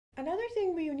Another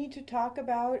thing we need to talk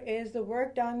about is the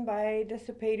work done by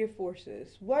dissipative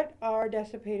forces. What are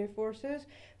dissipative forces?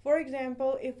 For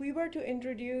example, if we were to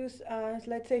introduce,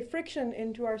 let's say, friction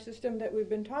into our system that we've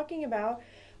been talking about,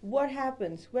 what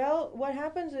happens? Well, what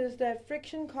happens is that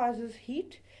friction causes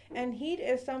heat, and heat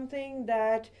is something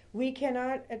that we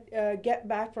cannot get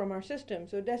back from our system.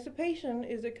 So dissipation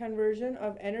is a conversion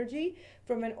of energy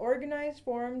from an organized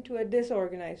form to a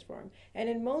disorganized form. And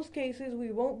in most cases,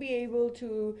 we won't be able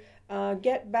to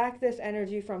get back this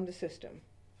energy from the system.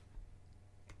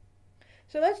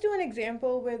 So let's do an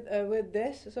example with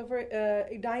this. So for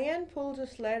Diane pulls a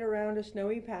sled around a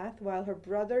snowy path while her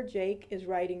brother Jake is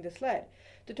riding the sled.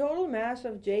 The total mass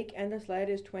of Jake and the sled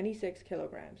is 26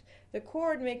 kilograms. The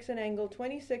cord makes an angle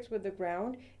 26 with the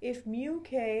ground. If mu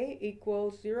k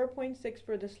equals 0.6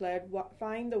 for the sled,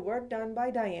 find the work done by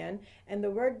Diane and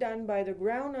the work done by the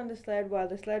ground on the sled while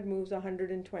the sled moves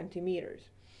 120 meters.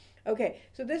 Okay,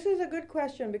 so this is a good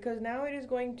question because now it is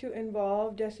going to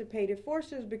involve dissipative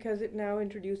forces because it now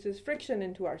introduces friction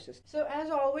into our system. So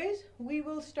as always, we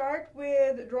will start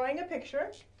with drawing a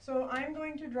picture. So I'm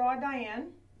going to draw Diane,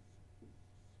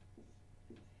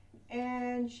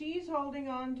 and she's holding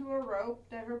on to a rope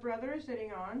that her brother is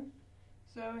sitting on.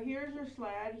 So here's her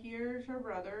sled, here's her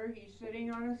brother, he's sitting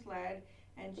on a sled,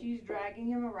 and she's dragging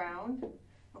him around,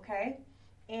 okay?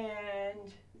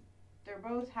 And they're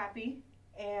both happy.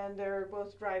 And they're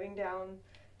both driving down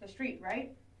the street,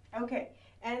 right? Okay,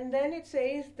 and then it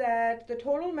says that the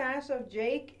total mass of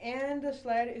Jake and the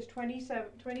sled is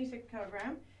 26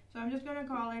 kilograms. So I'm just going to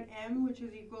call it M, which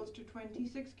is equals to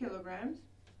 26 kilograms.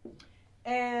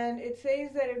 And it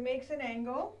says that it makes an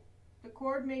angle. The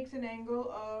cord makes an angle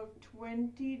of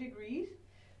 20 degrees.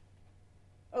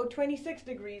 Oh, 26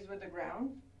 degrees with the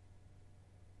ground.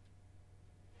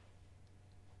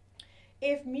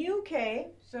 If mu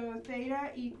k, so theta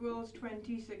equals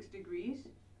 26 degrees,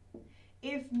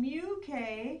 if mu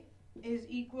k is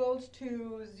equals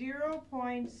to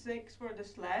 0.6 for the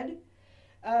sled,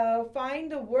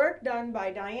 find the work done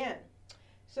by Diane.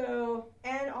 So,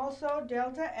 and also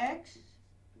delta x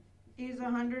is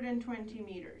 120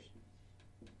 meters.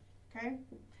 Okay?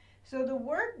 So the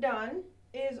work done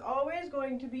is always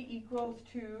going to be equals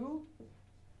to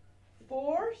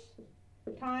force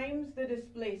times the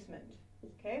displacement.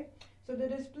 Okay, so the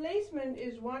displacement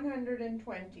is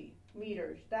 120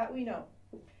 meters, that we know.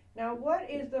 Now what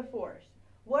is the force?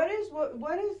 What is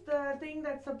the thing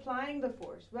that's supplying the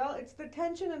force? Well, it's the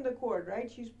tension in the cord,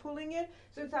 right? She's pulling it,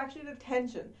 so it's actually the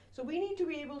tension. So we need to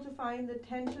be able to find the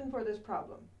tension for this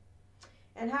problem.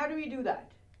 And how do we do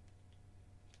that?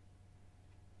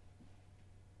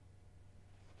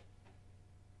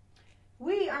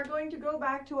 We are going to go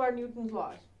back to our Newton's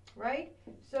laws. Right?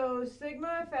 So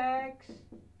sigma fx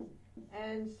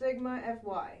and sigma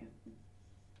fy.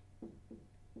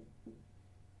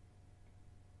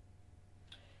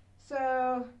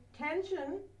 So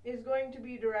tension is going to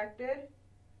be directed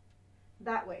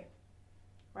that way,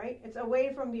 right? It's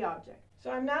away from the object.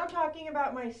 So I'm now talking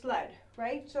about my sled,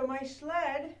 right? So my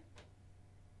sled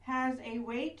has a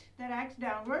weight that acts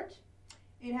downwards.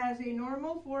 It has a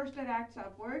normal force that acts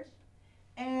upwards.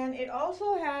 And it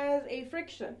also has a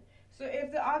friction. So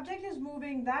if the object is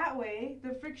moving that way,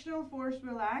 the frictional force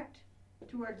will act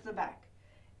towards the back.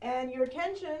 And your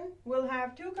tension will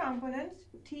have two components,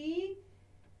 T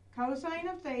cosine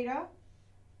of theta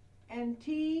and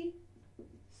T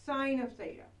sine of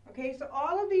theta. Okay, so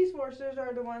all of these forces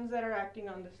are the ones that are acting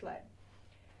on the sled.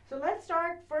 So let's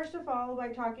start first of all by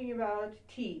talking about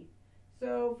T.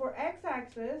 So for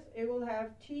x-axis, it will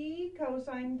have T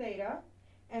cosine theta.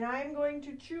 And I'm going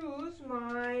to choose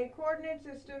my coordinate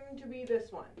system to be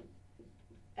this one.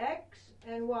 X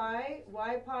and y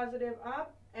positive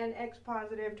up and x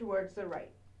positive towards the right.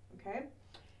 Okay?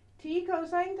 T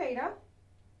cosine theta,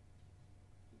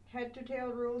 head to tail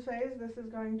rule says this is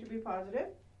going to be positive.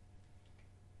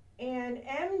 And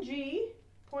mg,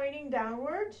 pointing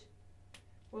downwards,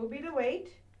 will be the weight.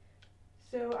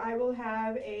 So I will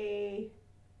have a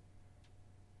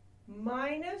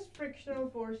minus frictional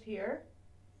force here.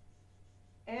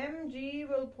 Mg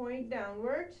will point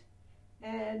downwards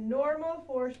and normal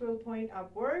force will point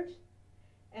upwards,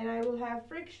 and I will have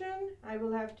friction, I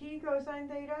will have T cosine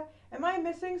theta. Am I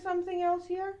missing something else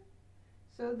here?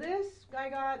 So this I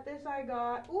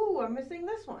got, ooh, I'm missing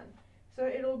this one. So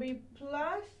it'll be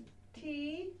plus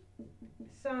T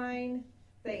sine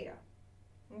theta.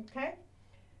 Okay?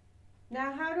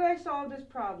 Now how do I solve this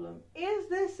problem? Is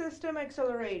this system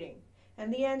accelerating?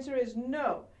 And the answer is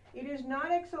no. It is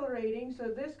not accelerating, so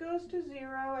this goes to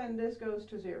 0 and this goes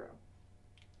to 0.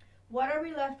 What are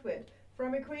we left with?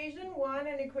 From equation 1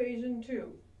 and equation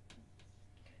 2.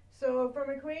 from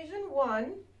equation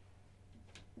 1,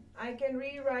 I can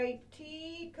rewrite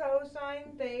T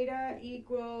cosine theta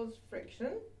equals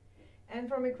friction. And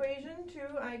from equation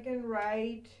 2, I can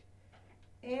write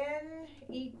N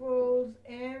equals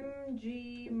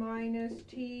mg minus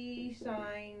T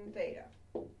sine theta.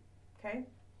 Okay?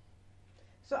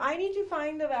 So I need to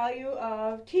find the value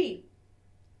of T.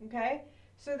 Okay?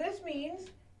 So this means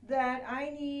that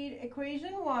I need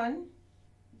equation 1,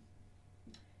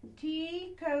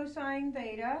 T cosine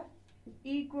theta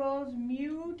equals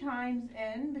mu times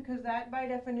N, because that by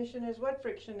definition is what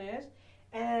friction is.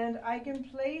 And I can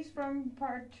place from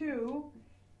part 2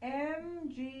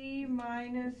 mg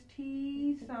minus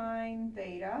T sine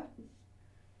theta,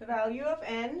 the value of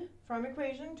N from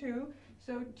equation 2.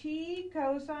 So T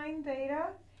cosine theta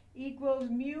equals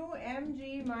mu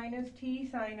mg minus T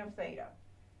sine of theta.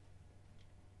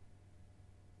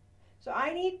 So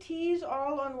I need T's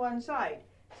all on one side.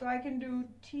 So I can do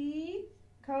T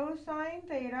cosine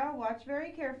theta, watch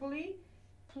very carefully,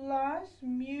 plus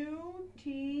mu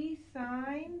T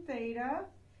sine theta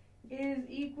is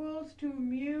equals to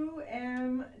mu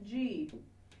mg.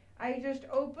 I just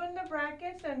open the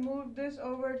brackets and move this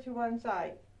over to one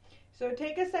side. So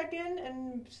take a second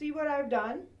and see what I've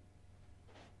done.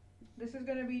 This is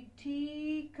going to be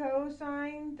T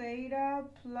cosine theta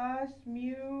plus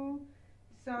mu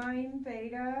sine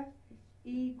theta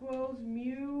equals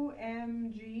mu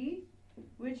mg,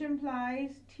 which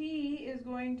implies T is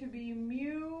going to be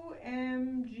mu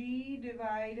mg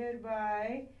divided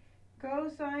by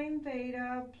cosine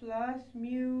theta plus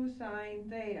mu sine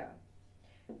theta.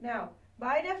 Now,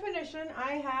 by definition,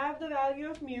 I have the value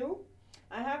of mu,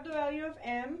 I have the value of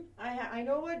m, I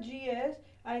know what g is,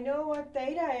 I know what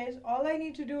theta is. All I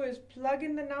need to do is plug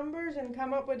in the numbers and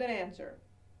come up with an answer.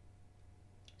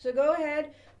 So go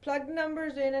ahead, plug the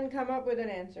numbers in and come up with an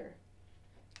answer.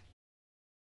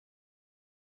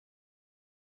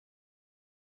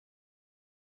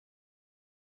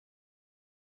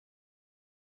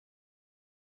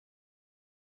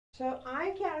 So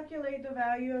I calculate the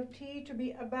value of T to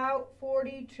be about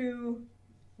 42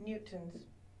 newtons.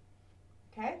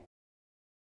 Okay?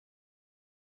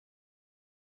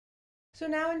 So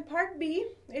now in part B,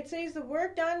 it says the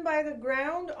work done by the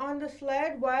ground on the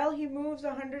sled while he moves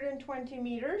 120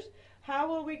 meters. How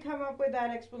will we come up with that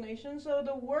explanation? So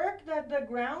the work that the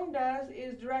ground does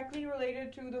is directly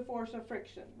related to the force of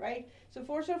friction, right? So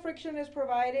force of friction is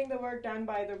providing the work done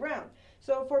by the ground.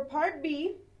 So for part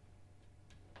B,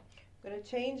 I'm going to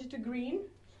change it to green.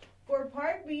 For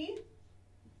part B,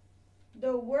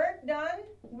 the work done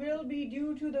will be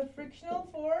due to the frictional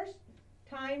force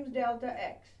times delta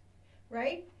x,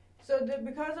 right? So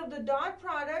because of the dot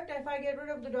product, if I get rid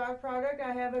of the dot product,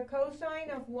 I have a cosine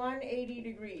of 180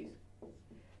 degrees.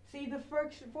 See, the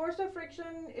force of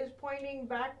friction is pointing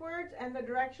backwards and the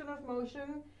direction of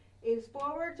motion is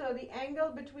forward, so the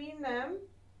angle between them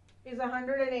is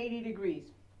 180 degrees,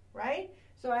 right?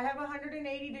 So I have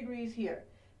 180 degrees here.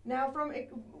 Now,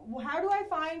 how do I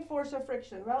find force of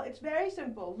friction? Well, it's very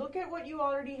simple. Look at what you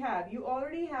already have. You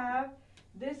already have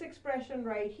this expression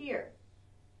right here.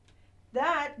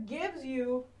 That gives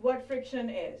you what friction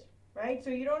is, right? So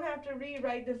you don't have to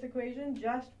rewrite this equation,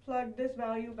 just plug this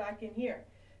value back in here.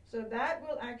 So that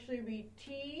will actually be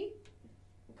T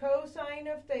cosine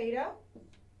of theta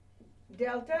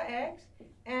delta x,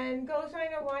 and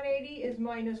cosine of 180 is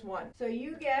minus 1. So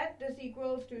you get this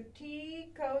equals to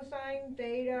T cosine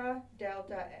theta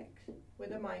delta x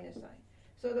with a minus sign.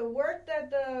 So the work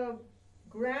that the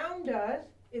ground does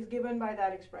is given by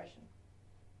that expression.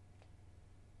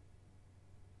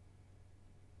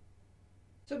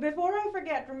 So before I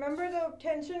forget, remember the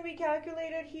tension we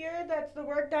calculated here? That's the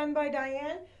work done by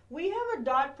Diane. We have a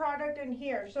dot product in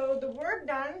here. So the work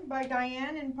done by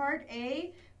Diane in part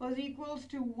A was equals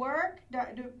to work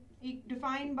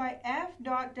defined by F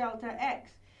dot delta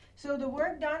x. So the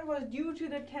work done was due to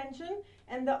the tension,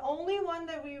 and the only one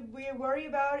that we worry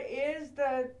about is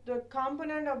the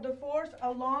component of the force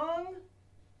along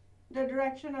the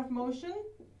direction of motion.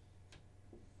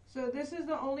 So this is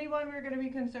the only one we're going to be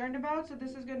concerned about. So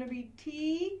this is going to be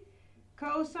T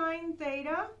cosine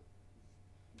theta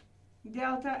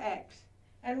delta x.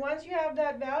 And once you have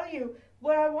that value,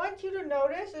 what I want you to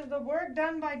notice is the work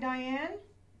done by Diane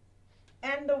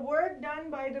and the work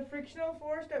done by the frictional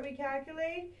force that we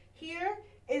calculate here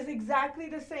is exactly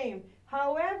the same.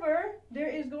 However, there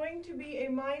is going to be a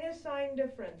minus sign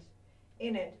difference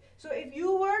in it. So if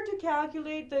you were to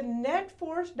calculate the net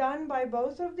force done by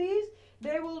both of these,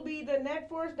 there will be the net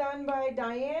force done by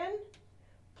Diane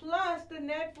plus the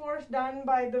net force done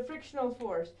by the frictional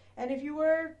force. And if you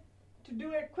were to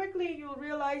do it quickly, you'll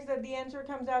realize that the answer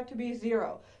comes out to be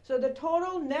 0. So the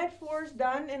total net force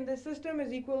done in the system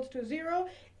is equals to 0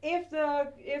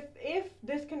 if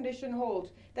this condition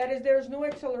holds. That is, there's no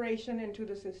acceleration into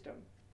the system.